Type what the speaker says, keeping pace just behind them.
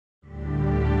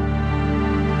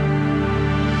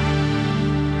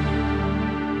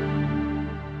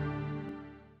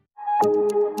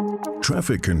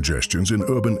Traffic congestions in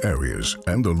urban areas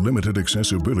and the limited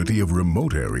accessibility of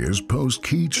remote areas pose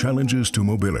key challenges to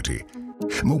mobility.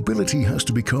 Mobility has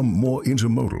to become more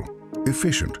intermodal,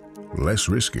 efficient, less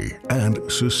risky, and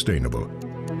sustainable.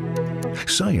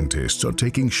 Scientists are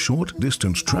taking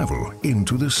short-distance travel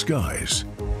into the skies.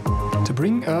 To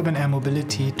bring urban air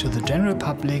mobility to the general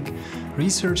public,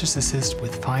 researchers assist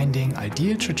with finding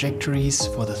ideal trajectories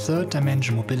for the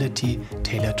third-dimension mobility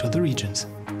tailored to the regions.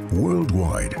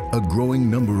 Worldwide, a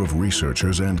growing number of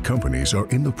researchers and companies are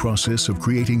in the process of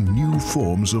creating new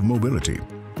forms of mobility.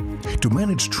 To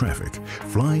manage traffic,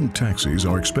 flying taxis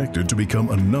are expected to become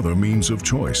another means of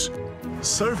choice.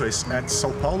 Surveys at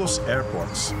São Paulo's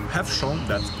airports have shown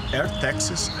that air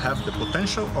taxis have the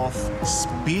potential of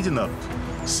speeding up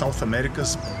South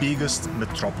America's biggest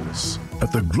metropolis.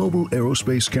 At the Global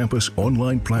Aerospace Campus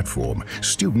online platform,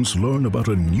 students learn about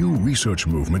a new research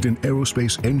movement in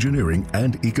aerospace engineering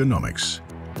and economics.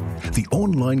 The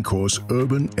online course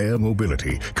Urban Air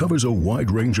Mobility covers a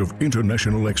wide range of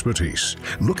international expertise,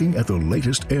 looking at the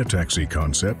latest air taxi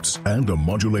concepts and the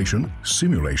modulation,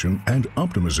 simulation, and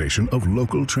optimization of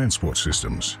local transport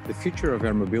systems. The future of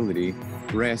air mobility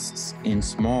rests in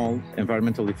small,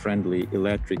 environmentally friendly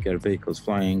electric air vehicles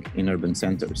flying in urban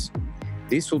centers.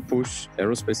 This will push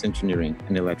aerospace engineering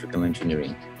and electrical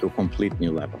engineering to a complete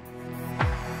new level.